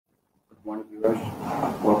Morning viewers,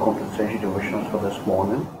 welcome to Essential Devotions for this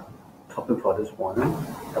morning. Topic for this morning,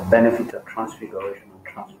 the benefit of transfiguration and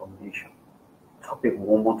transformation. Topic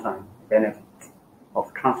one more time, benefit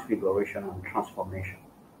of transfiguration and transformation.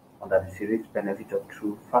 Under the series, benefit of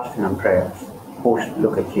true fasting and prayers. Post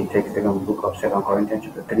look at key text taken from the book of 2 Corinthians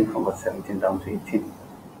chapter 3 from verse 17 down to 18.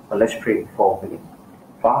 But let's pray before we begin.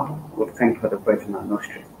 Father, we thank you for the breath in our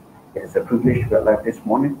nostrils. It is a privilege to be alive this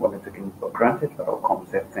morning. We're not taking it for granted, but I'll come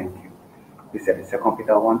say thank you. We said in 2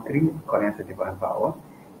 Peter 1:3, according to divine power,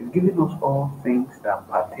 you've given us all things that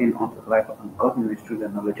pertain unto life and godliness through the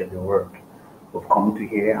knowledge of your word. We've come to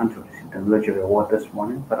hear and to receive the knowledge of your word this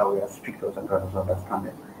morning, Father, we are speak to us and grant us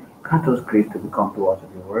understanding. Grant us grace to become doers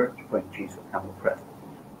of your word, for in Jesus' name we pray.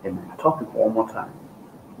 Amen. Topic one more time.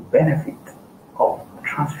 Benefit of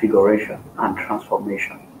transfiguration and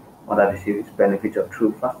transformation. Under the series, benefit of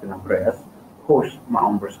true fasting and prayers. Host my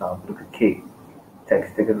humble self, Luke K.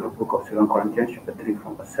 Text taken from the book of 2 Corinthians chapter 3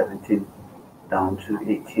 from verse 17 down to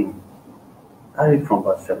 18. I read from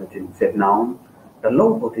verse 17. It said, Now the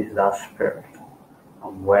Lord is our spirit,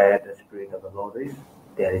 and where the spirit of the Lord is,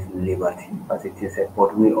 there is liberty. As it is said,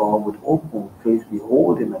 but we all with open face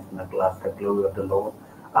beholding as in a glass the glory of the Lord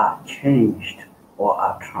are changed or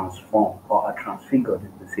are transformed or are transfigured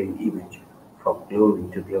in the same image from glory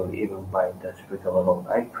to glory, even by the Spirit of the Lord.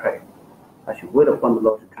 I pray as you wait upon the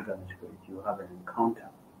Lord to truth and the Spirit, you have an encounter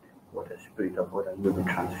with the Spirit of God and you'll be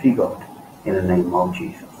transfigured in the name of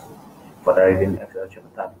Jesus. For that reading, Exodus chapter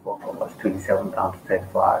 34, from verse 27 down to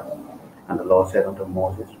 35. And the Lord said unto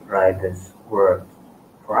Moses, Write this word,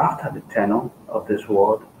 for after the tenor of this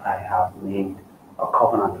word I have made a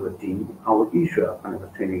covenant with thee and with Israel. And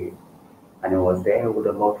verse 28. And he was there with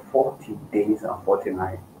the Lord 40 days and 40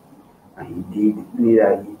 nights. And he did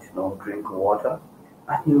neither eat nor drink water.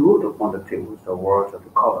 And he wrote upon the tables the words of the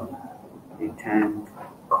covenant, the 10th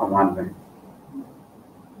commandment.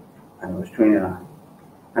 And verse 29.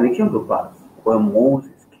 And it came to pass, when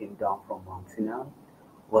Moses came down from Mount Sinai,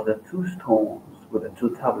 with the two stones, with the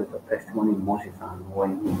two tablets of testimony in Moses' hand,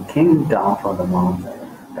 when he came down from the mount,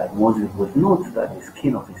 that Moses would note that the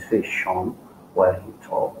skin of his face shone while he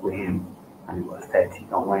talked with him. And he was 30.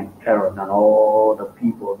 And when Aaron and all the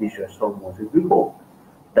people of Israel saw Moses, behold,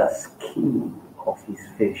 the skin of his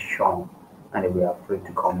face shone, and they were afraid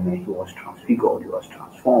to come near. He was transfigured, he was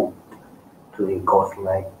transformed to a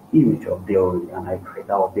God-like image of glory. And I pray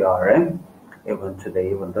that will be our aim, even today,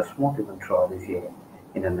 even this month, even throughout this year,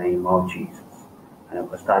 in the name of Jesus. And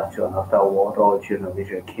it was started to, and afterward, all the children of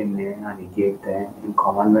Israel came near, and he gave them in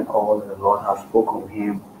commandment all that the Lord had spoken with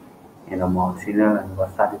him in the Mount Sinai. And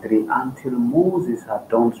verse 33, until Moses had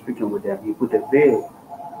done speaking with them, he put a veil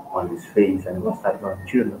on his face. And it was that when the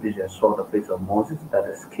children of Israel saw the face of Moses, that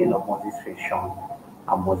the skin of Moses' face shone.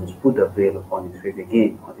 And Moses put the veil upon his face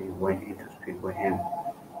again until he went in to speak with him.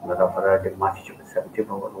 But after that, Matthew chapter 17,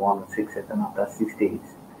 verse 1 to 6 says, and after 6 days,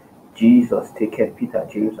 Jesus taketh Peter,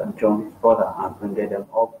 James, and John his brother, and bringeth them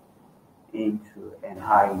up into an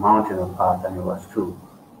high mountain apart. And it was 2.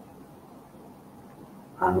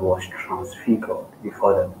 And was transfigured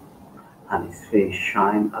before them. And his face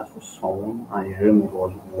shined as the sun, and his raiment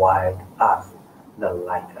was white as the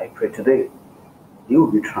light. I pray today, you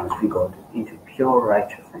will be transfigured into pure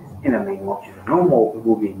righteousness in the name of Jesus. No more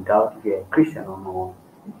will be in doubt if you are a Christian or not.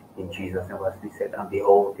 In Jesus' name, as he said, and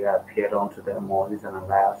behold, there appeared unto them Moses and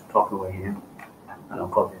Elias talking with him. And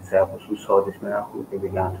of course, the disciples who saw this miracle, they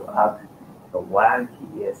began to ask. But while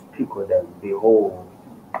he yet speak with them, behold,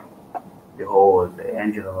 the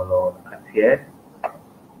angel of the Lord appeared.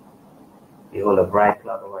 Behold, a bright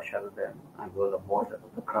cloud overshadowed them, and behold, a voice out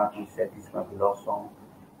of the crowd which said, This is my beloved Son,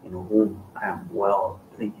 in whom I am well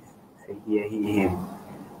pleased. Say, Hear ye him.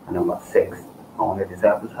 And number 6. And when the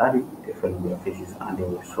disciples heard it, they fell on their faces, and they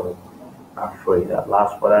were so afraid. At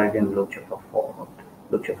last, Father, again, Luke chapter 4,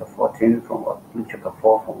 Luke chapter 14, Luke chapter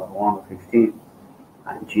 4, from verse 1 to 15.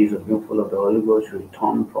 And Jesus, being full of the Holy Ghost,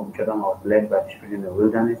 returned from Jordan, was led by the Spirit in the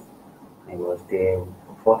wilderness. And he was there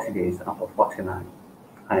for 40 days and for 49.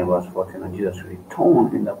 And it was 14, and Jesus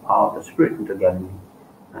returned in the power of the Spirit into Galilee.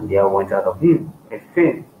 And there went out of him a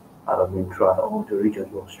fame out of him throughout all the regions.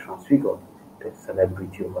 He was transfigured to a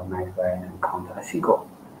celebrity overnight by an encounter. I see God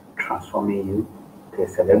transforming you to a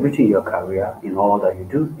celebrity in your career, in all that you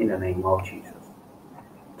do, in the name of Jesus.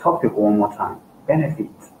 Topic one more time.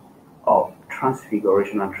 Benefits of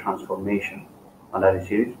transfiguration and transformation. Under the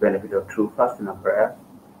series, benefit of true fasting and prayer.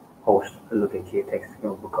 Host look at key text in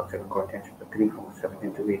the book of 2 Corinthians chapter 3 from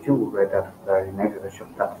 17 to 18. We read that in Exodus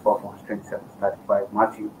chapter 34 from 27 to 35,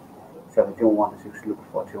 Matthew 17, 1 to 6, Luke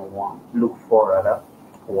 14, 1, Luke 4 rather,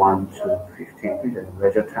 1 to 15. Please, at the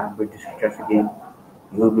leisure time, read the scriptures again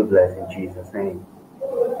You will be blessed in Jesus' name.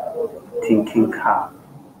 Thinking cap.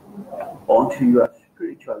 Until you are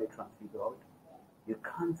spiritually transfigured, you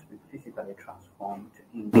can't be physically transformed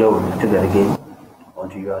in glory. To that again.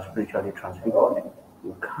 Until you are spiritually transfigured,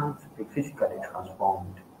 you can't be physically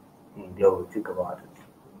transformed in glory. Think about it.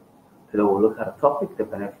 Today we'll look at a topic, the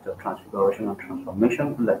benefit of transfiguration and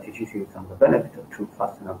transformation, and that teaches you some of the benefit of true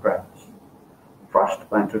fasting and prayers. First,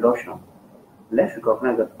 by introduction, let's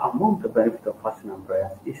recognize that among the benefits of fasting and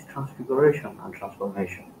prayers is transfiguration and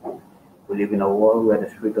transformation. We live in a world where the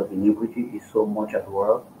spirit of iniquity is so much at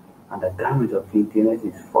work, and the garment of filthiness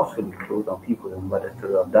is forcefully clothed on people. Remember the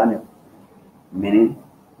story of Daniel. Meaning,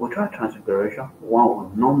 without transfiguration, one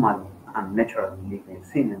would normally and naturally live in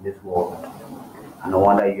sin in this world. And no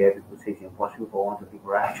wonder you hear people say it's impossible for one to live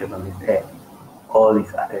righteous on this earth. All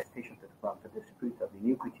is attestation to the fact that the spirit of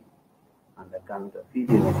iniquity and the garment of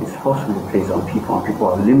filthiness is forcefully placed on people, and people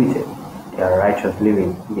are limited their righteous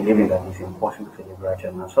living, believing that it's impossible to live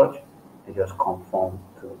righteous, and as such, they just conform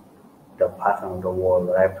to the pattern of the world.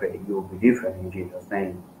 But I pray you will be different in Jesus'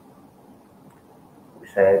 name. We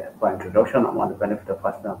said by introduction, one of the benefits of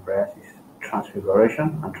fasting and prayers is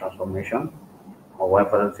transfiguration and transformation.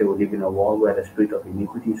 However, let's say we live in a world where the spirit of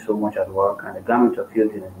iniquity is so much at work, and the garment of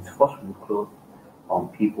filthiness is forcefully clothed on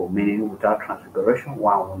people, meaning without transfiguration,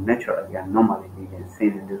 one will naturally and normally live in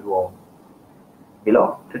sin in this world.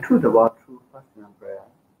 Beloved, the truth about true fasting and prayer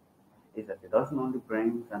is that it doesn't only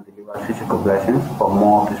bring and deliver physical blessings, but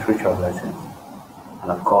more of the spiritual blessings.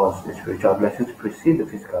 And of course, the spiritual blessings precede the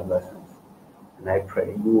physical blessings. And I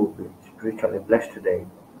pray you will be spiritually blessed today,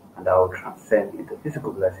 and that will transcend into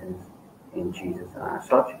physical blessings in Jesus. And as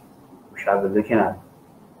such, we shall be looking at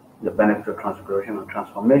the benefit of transfiguration and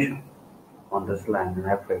transformation on this line. And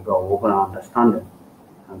I pray God will open our understanding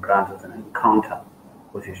and grant us an encounter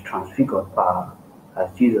with his transfigured power,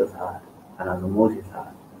 as Jesus had and as Moses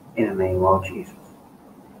had, in the name of Jesus.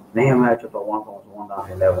 Nehemiah chapter 1 verse 1 down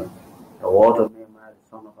to 11. The words of Nehemiah the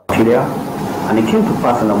son of Achilea. And it came to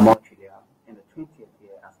pass in the month Achilea, in the 20th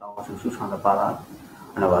year, as I was in Susan the Ballad,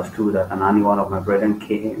 and I was told that an one of my brethren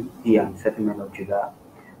came, he and the settlement of Judah.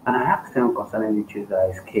 And I asked them concerning the Jews that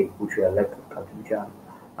escaped, which were left of captivity,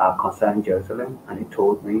 concerning Jerusalem. And he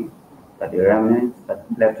told me that the remnants that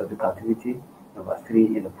left of the captivity, in verse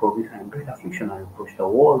 3, in the province, are in great affliction and reproach. The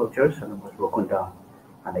wall of Jerusalem was broken down,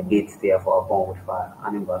 and the gates therefore are burned with fire.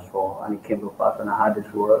 And in verse 4, and it came to pass, and I heard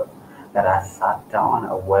this word, that I sat down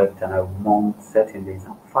and I wept and I mourned certain days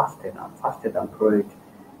and fasted and prayed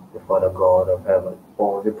before the God of heaven.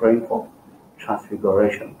 What was he praying for?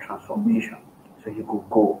 Transfiguration, transformation, so he could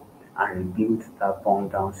go and rebuild that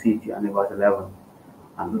burned down city. And in verse 11,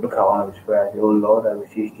 and look at one of his prayers. Oh Lord, I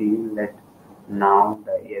beseech thee, let now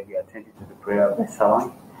thy ear be attentive to the prayer of thy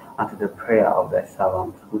servant, and to the prayer of thy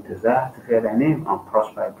servant, who desire to fear thy name and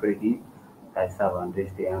prosper, I pray thee, thy servant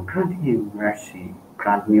this day, and grant him mercy.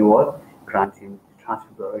 Grant me what? Grant him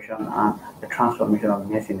transfiguration and the transformation of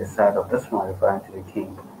mercy in the sight of this man, referring to the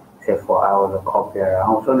king. He said, for I was a cupbearer. And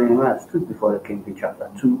also Nehemiah stood before the king in chapter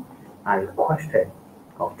 2 and requested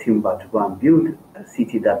of timber to go and build a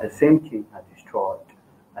city that the same king had destroyed.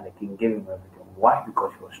 And the king gave him everything. Why?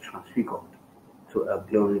 Because he was transfigured to a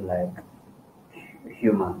glory like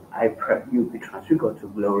human. I pray you be transfigured to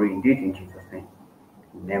glory indeed in Jesus' name.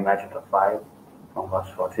 In Nehemiah chapter 5, from verse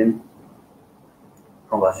 14,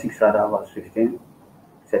 from verse 6 rather, verse 15,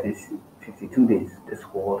 said in 52 days this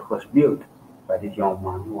world was built by this young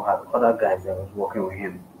man who had other guys that was working with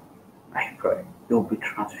him. I pray you'll be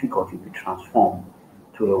transfigured, you'll be transformed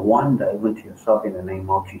to a wonder even to yourself in the name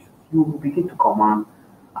of Jesus. You will begin to command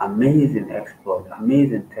amazing exploits,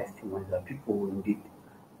 amazing testimonies that people will indeed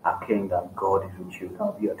acclaim that God is with you. That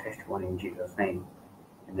will be your testimony in Jesus' name.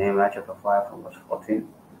 In Nehemiah chapter 5 from verse 14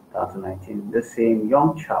 down to 19, the same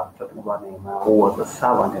young chap talking about Nehemiah, who was a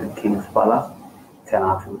servant in the king's palace, turned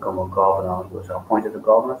out to become a governor. He was appointed a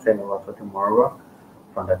governor, saying in verse 14, moreover,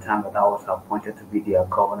 from the time that I was appointed to be their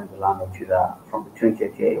governor in the land of Judah, from the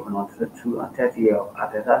 20th year even unto the 30th year of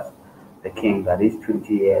Artaxerxes, the king, that is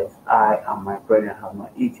 20 years, I and my brethren have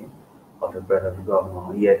not eaten of the bread of the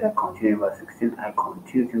governor. Yet I continue, verse 16, I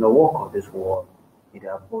continued in the work of this world.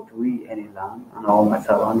 Neither bought we any land, and all my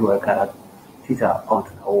servants were gathered thither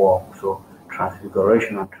unto the work. So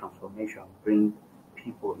transfiguration and transformation bring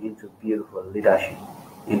people into beautiful leadership,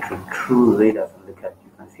 into true leaders. And look at,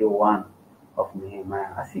 you can see one of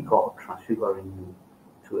Nehemiah. I see God transfiguring you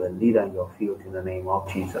to a leader in your field in the name of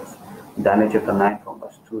Jesus. Daniel chapter 9 from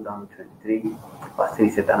verse 2 down to 23. Verse 3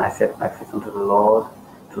 said, and I set my face unto the Lord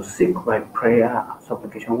to seek by prayer and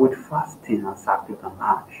supplication with fasting and sackcloth and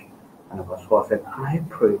ash. And verse 4 said, I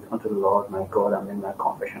prayed unto the Lord my God and made my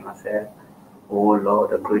confession and said, O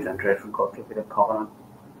Lord, the great and dreadful God, keep the covenant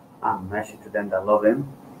and mercy to them that love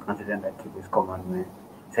him, and to them that keep his commandment.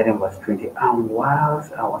 Said in verse 20, and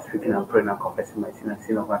whilst I was speaking and praying and confessing my sin and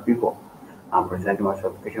sin of my people, and presenting my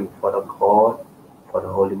supplication before the God for the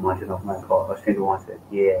holy mountain of my God. Verse 21 said,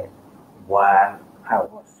 yeah, while I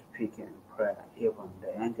was speaking in prayer, even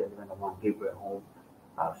the angel even among Gabriel, whom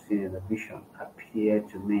I've seen in the vision, appeared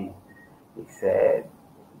to me. He said,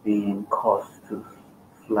 being caused to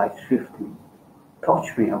fly swiftly,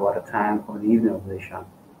 touched me about the time of the evening of vision.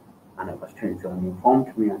 And it was 27. He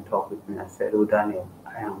informed me and talked with me and said, O Daniel,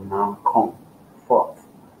 I am now come forth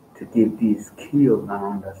to give thee skill and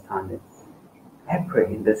understanding. I pray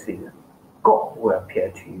in this season, God will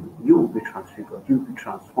appear to you. You will be transfigured. You will be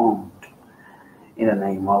transformed in the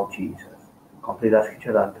name of Jesus. Complete that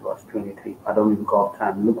scripture down to verse 23. I don't even go off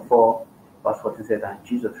time. Look for verse 14 said, and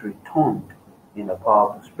Jesus returned in the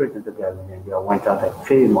power of the Spirit into Galilee, and there went out a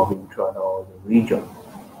fame of him throughout all the region.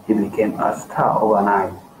 He became a star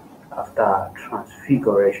overnight after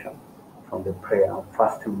transfiguration from the prayer and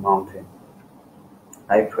fasting mountain.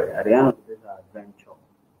 I pray at the end of this adventure,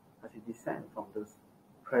 as you descend from this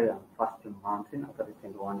prayer and fasting mountain after the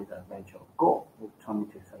 21 days adventure, God will turn you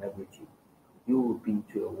to a celebrity. You will be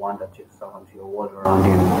to a wonder to yourself and to your world around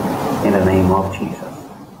you in the name of Jesus.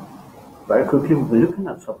 Very quickly, we'll be looking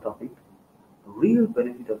at subtopic, the real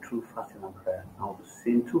benefit of true fasting and prayer. And we'll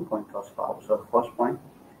see 2 points thus far. So the first point,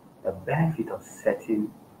 the benefit of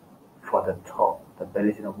setting for the top. The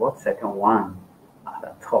benefit of what? Setting one at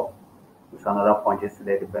the top. With another point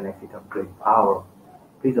yesterday, the benefit of great power.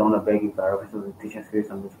 Please, I want to beg you, if I represent the teaching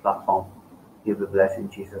series on this platform, you'll be blessed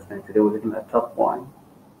in Jesus' name. Today we're looking at top point.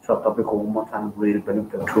 Subtopic one more time, real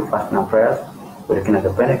benefit of true fasting and prayers. We're looking at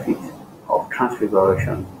the benefit of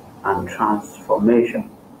transfiguration and transformation.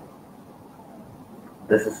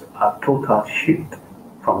 This is a total shift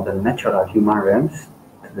from the natural human realms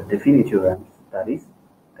to the divinity realms, that is,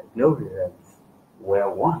 the glory realms, where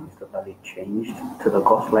one is totally changed to the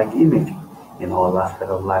God-like image in all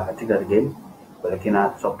aspects of life. I take that again. We're looking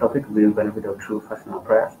at subtopic, real benefit of true fasting and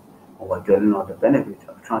prayers, and we're dwelling on the benefit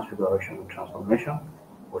of transfiguration and transformation.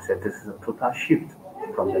 We said this is a total shift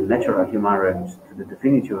from the natural human realms to the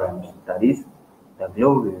divinity realms, that is, the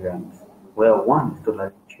glory realms, where one is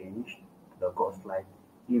totally changed to the God-like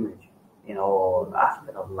image in all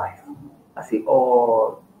aspects of life. I see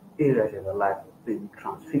all areas of the life being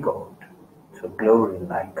transfigured to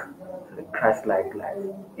glory-like, to the Christ-like life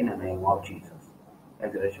in the name of Jesus.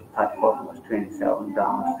 Exodus 34 verse 27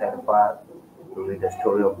 down to 35. We read the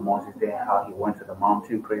story of Moses there, how he went to the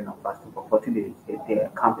mountain praying and fasting for 40 days, there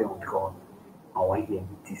camping with God. And when he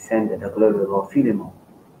descended, the glory of the Lord filled him up.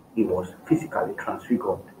 He was physically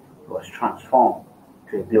transfigured. He was transformed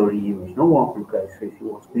to a glory image. No one could look at his face. He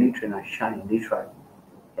was glittering and shining literally.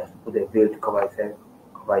 He has to put a veil to cover his head,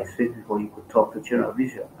 cover his face before he could talk to the children of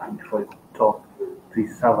Israel and before he could talk to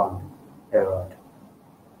his servant Herod.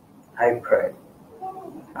 I pray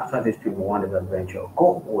after these people wanted adventure,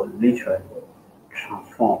 God will literally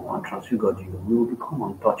transform and transfigure you. You will become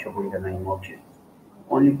untouchable in the name of Jesus.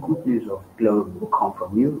 Only good news of glory will come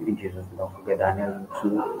from you in Jesus. Don't forget Daniel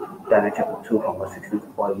chapter 2 from verse 16 to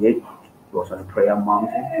 48. He was on a prayer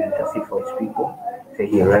mountain to intercede for his people. So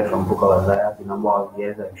he read from the book of Isaiah the number of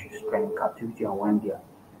years that he should spend in captivity and when their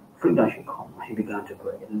freedom should come. And he began to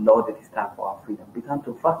pray. Lord, it is time for our freedom. He began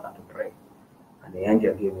to fast and to pray. And the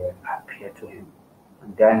angel Gabriel appeared to him.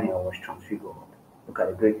 And Daniel was transfigured. Look at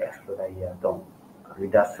the great exploit that he has done.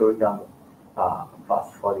 Read that story down,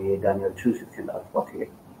 verse 48, Daniel 2, 16 to 48.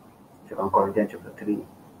 2 Corinthians chapter 3,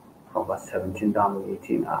 from verse 17 down to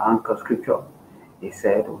 18. Our anchor scripture, he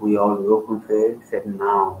said, we all with open face, said,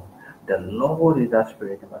 now, the Lord is that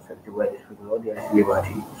Spirit, in verse 17, where the Spirit of the Lord there is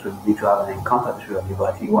liberty. So you need to have an encounter with the Spirit of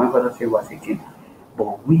liberty. One further say, verse 18,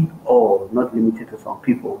 but we all, not limited to some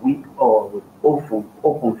people, we all with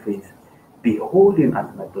open face, beholding as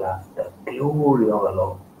in a glass the glory of the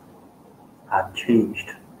Lord, are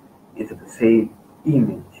changed into the same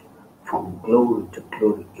image from glory to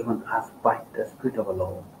glory, even as by the Spirit of the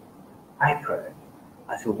Lord. I pray,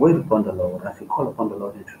 as you wait upon the Lord, as you call upon the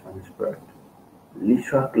Lord in truth and Spirit,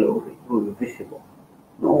 literal glory will be visible.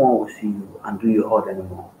 No one will see you and do you hurt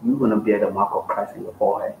anymore. You're going to bear the mark of Christ in your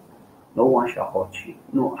forehead. No one shall hurt you.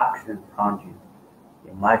 No accident around you.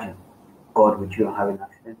 Imagine God with you and having an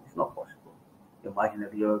accident. It's not possible. Imagine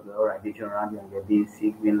that you're radiating around you and you're being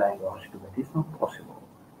sick, being lying in the hospital, but it's not possible.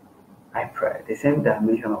 I pray the same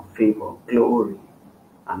dimension of favor, glory,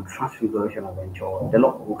 and transfiguration of enjoy. The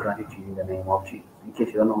Lord will grant it to you in the name of Jesus. In case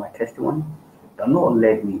you don't know my testimony, the Lord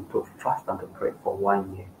led me to fast and to pray for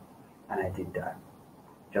 1 year, and I did that.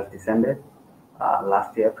 Just descended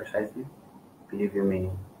last year precisely, Believe you me,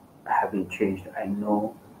 I have been changed. I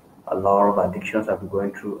know a lot of addictions I've been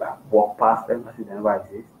going through. I've walked past them as if they never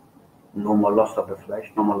exist. No more lust of the flesh,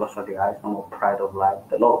 no more lust of the eyes, no more pride of life.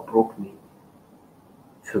 The Lord broke me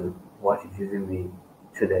to what is using me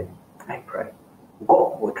today. I pray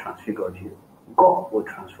God will transfigure you. God will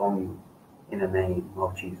transform you in the name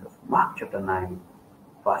of Jesus. Mark chapter 9,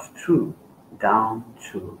 verse 2 down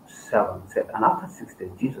to 7 said, and after 6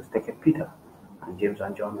 days, Jesus took Peter and James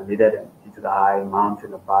and John and leaded them into the high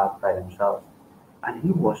mountain apart by themselves. And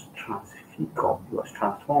he was transfigured, he was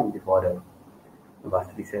transformed before them. Verse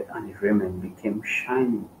 3 said, and his raiment became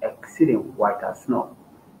shining, exceeding white as snow,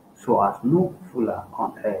 so as no fuller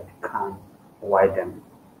on earth can white them.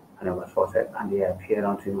 And then verse 4 said, and they appeared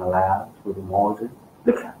unto him alive with Moses.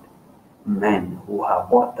 Look at men who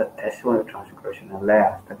have what the testimony of transfiguration, and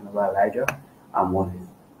Elias talking about Elijah and Moses,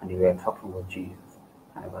 and they were talking with Jesus.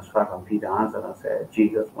 And verse 5, and Peter answered and said,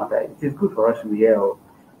 Jesus, Mother, it is good for us to be here,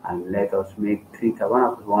 and let us make 3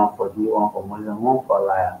 tabernacles, one for thee, one for Moses, and one for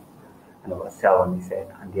Elias. And verse 7, he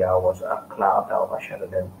said, and there was a cloud that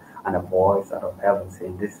overshadowed them, and a voice out of heaven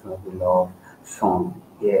saying, this is my beloved Son,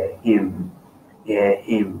 hear him, hear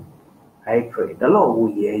him. I pray the Lord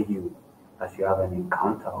will hear you as you have an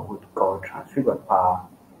encounter with God, transfigured power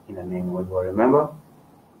in the name of God. Remember,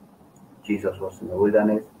 Jesus was in the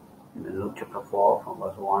wilderness in Luke chapter 4 from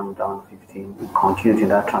verse 1 down to 15. He continued in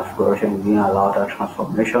that transfiguration. He didn't allow that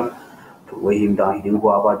transformation to weigh him down. He didn't go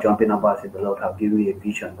about jumping about it. The Lord have given me a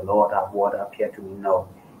vision. The Lord have what appeared to me now.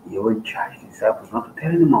 He even charged his disciples not to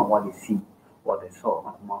tell anyone what they see, what they saw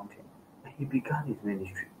on the mountain. And he began his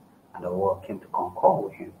ministry. And the world came to concur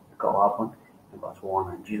with him. Because what happened in verse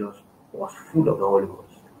 1, and Jesus was full of the Holy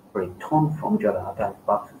Ghost, returned from Jordan after his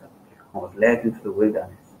baptism, and was led into the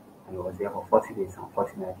wilderness. And he was there for 40 days and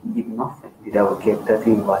 40 nights. He did nothing. The devil kept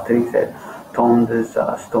 13. Verse 3 said, turn this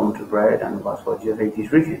stone to bread. And verse 4, Jesus said, it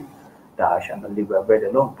is written, thou shalt not live by bread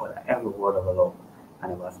alone, but every word of the Lord.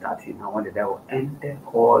 And verse 13, and when the devil ended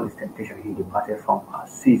all his temptation, he departed from our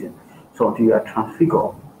season. So until you are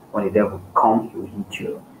transfigured, when the devil comes, he will hit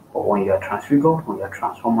you. But when you are transfigured, when you are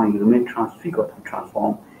transformed, you remain transfigured and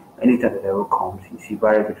transformed. Anytime the devil comes, you see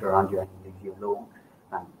very little around you and he leaves you alone.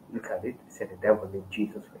 And look at it, it said the devil left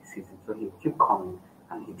Jesus for a season, so he will keep coming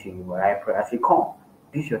and hitting you. But I pray as he comes,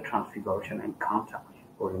 this your transfiguration encounter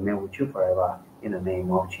will remain with you forever in the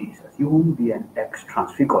name of Jesus. You won't be an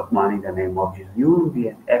ex-transfigured man in the name of Jesus. You won't be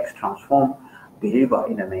an ex-transformed believer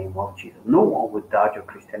in the name of Jesus. No one will doubt your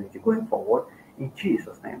Christianity going forward in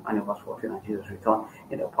Jesus' name. And in verse 14, and Jesus returned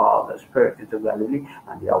in the power of the Spirit into Galilee,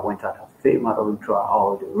 and there went out a fame out of him throughout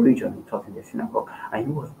all the region. He taught in the synagogue, and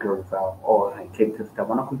he was glorified of all. And he came to the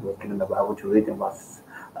tabernacle. He was given the Bible to read in verse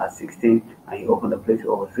 16, and he opened the place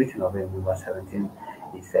where was written of him in verse 17.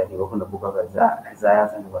 He said, he opened the book of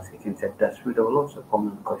Isaiah, and in verse 18 said, the Spirit of the Lord is upon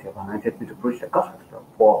me, because you have anointed me to preach the gospel to the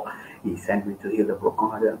poor. He sent me to heal the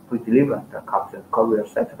brokenhearted and preach deliverance to the captives, recovery of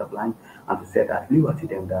sight to the blind, and to set at liberty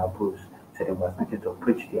them that are bruised. Said in verse 19 to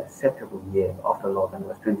preach the acceptable year of the Lord. And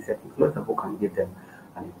verse 20 said, he closed the book and gave them,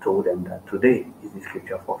 and he told them that today is the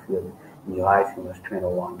scripture fulfilled in your eyes. In verse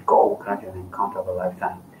 21, God will grant you an encounter of a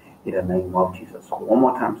lifetime in the name of Jesus. So one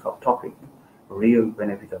more time, subtopic, real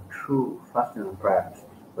benefit of true fasting and prayers.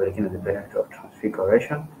 We're looking at the benefit of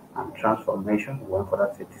transfiguration and transformation. One for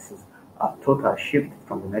that, this is a total shift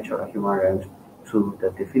from the natural human realms to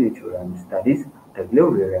the definitive realms, that is, the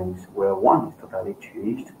glory realms, where one is totally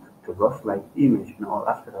changed to God's like image in all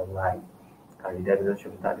aspects of life.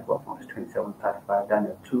 Revelation chapter 34 from verse 27 35,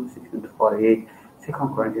 Daniel 2 16 to 48, 2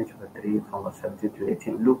 Corinthians chapter 3 from verse 17 to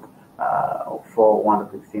 18, Luke 4 1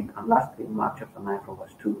 to 15, and lastly Mark chapter 9 from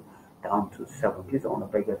verse 2 down to 7. Please, I want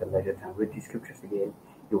to beg you at the leisure time, read these scriptures again.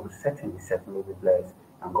 You will certainly be blessed,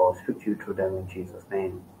 and God will speak to you through them in Jesus'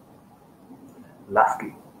 name.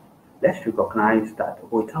 Lastly, let's recognize that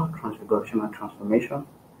without transfiguration and transformation,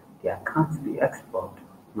 there can't be exploit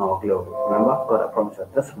nor glory. Remember, God has promised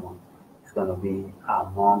that this month is going to be a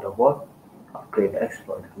month of what? Of great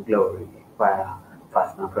exploit and glory via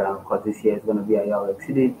fasting and prayer. Because this year is going to be a year of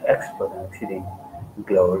exceeding exploit and exceeding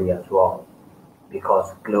glory as well.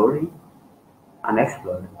 Because glory and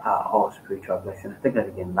exploit are all spiritual blessings. Take that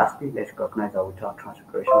again. Lastly, let's recognize that without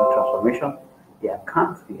transfiguration and transformation, there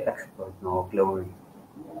can't be exploit nor glory.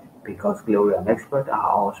 Because glory and exploit are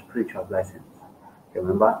all spiritual blessings.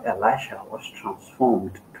 Remember, Elisha was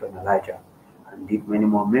transformed to an Elijah and did many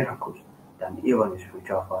more miracles than even his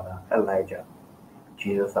spiritual father, Elijah.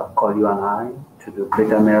 Jesus has called you and I to do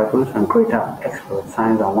greater miracles and greater exploits,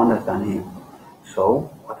 signs and wonders than him. So,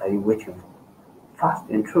 what are you waiting for? Fast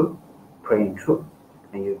in truth, pray in truth,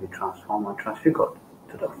 and you'll be transformed and transfigured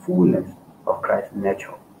to the fullness of Christ's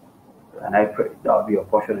nature. And I pray that will be your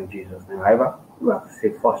portion in Jesus' name. However, we have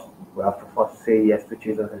to first say yes to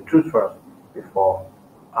Jesus and truth for us before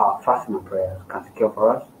our fasting and prayers can secure for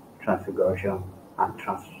us transfiguration and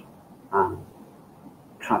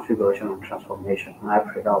transfiguration and transformation. And I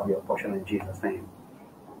pray that will be your portion in Jesus' name.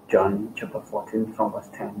 John chapter 14, from verse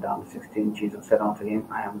 10 down to 16, Jesus said unto him,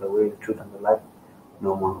 I am the way, the truth, and the life.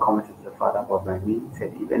 No man cometh to the Father but by me. He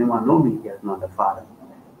said, if anyone know me, he has known the Father.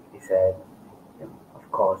 He said,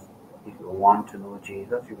 of course, if you want to know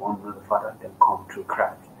Jesus, you want to know the Father, then come through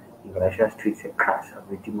Christ. In Galatians 3, it said, Christ has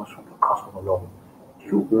redeemed us from the curse of the law. Do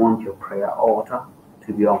you want your prayer altar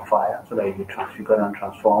to be on fire so that you be transfigured and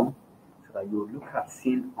transformed? So that you look at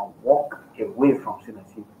sin and walk away from sin as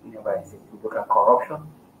if you never existed. You look at corruption,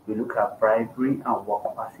 you look at bribery and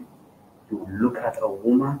walk past it. You look at a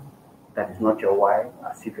woman that is not your wife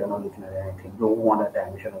as if you're not looking at anything. You want that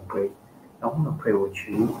dimension of grace. I want to pray with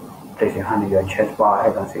you. Place your hand in your chest, bow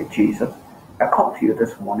your head and say, Jesus, I come to you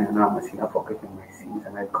this morning and I'm a sinner, forgive me my sins,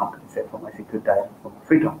 and I come to you for my secret diet for my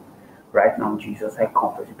freedom. Right now, Jesus, I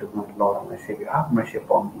confess you to be my Lord and my Savior. Have mercy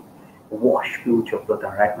upon me. Wash me with your blood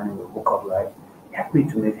and write me in the book of life. Help me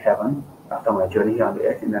to make heaven after my journey here on the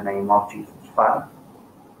earth in the name of Jesus. Father,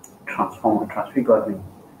 transform and transfigure me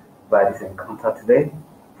by this encounter today.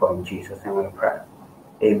 For in Jesus' name I pray.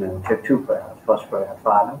 Amen. We take two prayers. First prayer,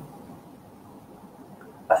 Father,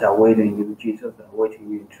 as I wait in you, Jesus, I wait in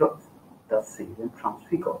you in truth, that season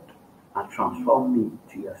transfigured and transform me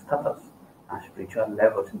to your status and spiritual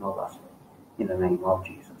levels in all aspects. In the name of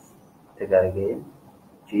Jesus. Take that again.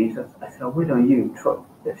 Jesus, as I wait on you in truth,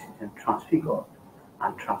 that season transfigured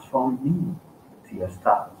and transform me to your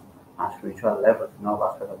status and spiritual levels in all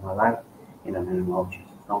aspects of my life. In the name of Jesus.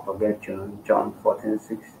 Don't forget John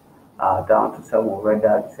 14:6. Down to 7, we read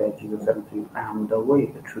that. He said, Jesus said to you, I am the way,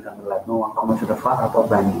 the truth, and the life. No one cometh to the Father but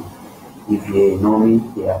by me. If ye know me,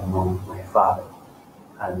 ye have known my Father.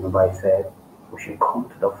 And remember, he said, we should come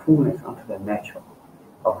to the fullness and to the nature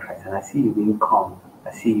of Christ. And I see you being calm.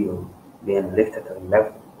 I see you being lifted to the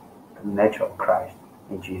level, to the nature of Christ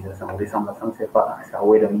in Jesus. And with this, I'm going to say, Father, as I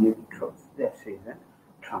wait on you in truth, this season,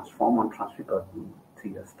 transform and transfigure me to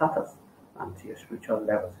your status and to your spiritual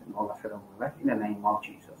levels in all aspects of my life. In the name of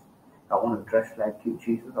Jesus. I want to dress like you,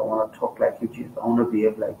 Jesus. I want to talk like you, Jesus. I want to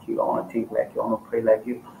behave like you. I want to think like you. I want to pray like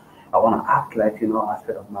you. I want to act like you in all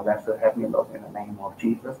aspects of my life. So help me, Lord, in the name of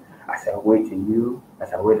Jesus. As I wait in you,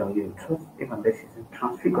 as I wait on you in truth, even this season,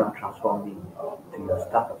 transfigure and transform me to your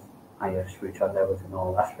status and your spiritual levels in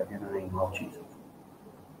all aspects in the name of Jesus.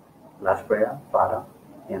 Last prayer, Father,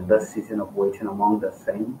 in this season of waiting among the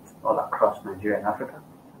saints all across Nigeria and Africa,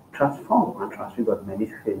 transform and transfigure many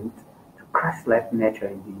saints to Christ-like nature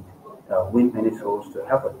indeed. Win many souls to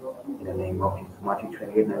heaven in the name of Jesus. Matthew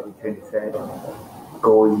 28:19 said,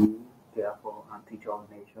 go ye therefore and teach all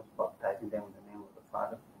nations, baptizing them in the name of the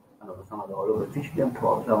Father and of the Son and of the Holy Ghost. Teach them to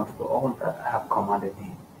observe to all that I have commanded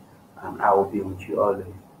thee, and I will be with you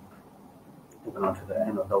always, even unto the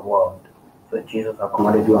end of the world. So Jesus has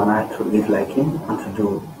commanded you and I to live like him and to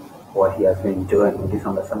do what he has been doing. In this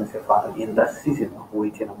understanding, say, Father, in that season of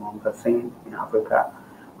waiting among the saints in Africa,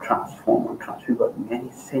 transform and transfigure many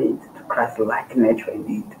saints to Christ-like nature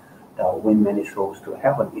indeed, that will win many souls to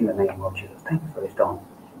heaven in the name of Jesus. Thank you for this done.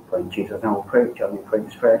 For in Jesus' name we pray. Join me pray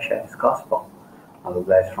this prayer, share this gospel, and be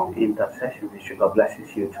blessed from Intercessory. God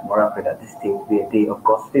blesses you. Tomorrow I pray that this day will be a day of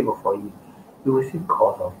God's favor for you. You will receive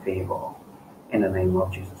cause of favor in the name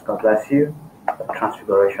of Jesus. God bless you. The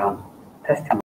Transfiguration testimony.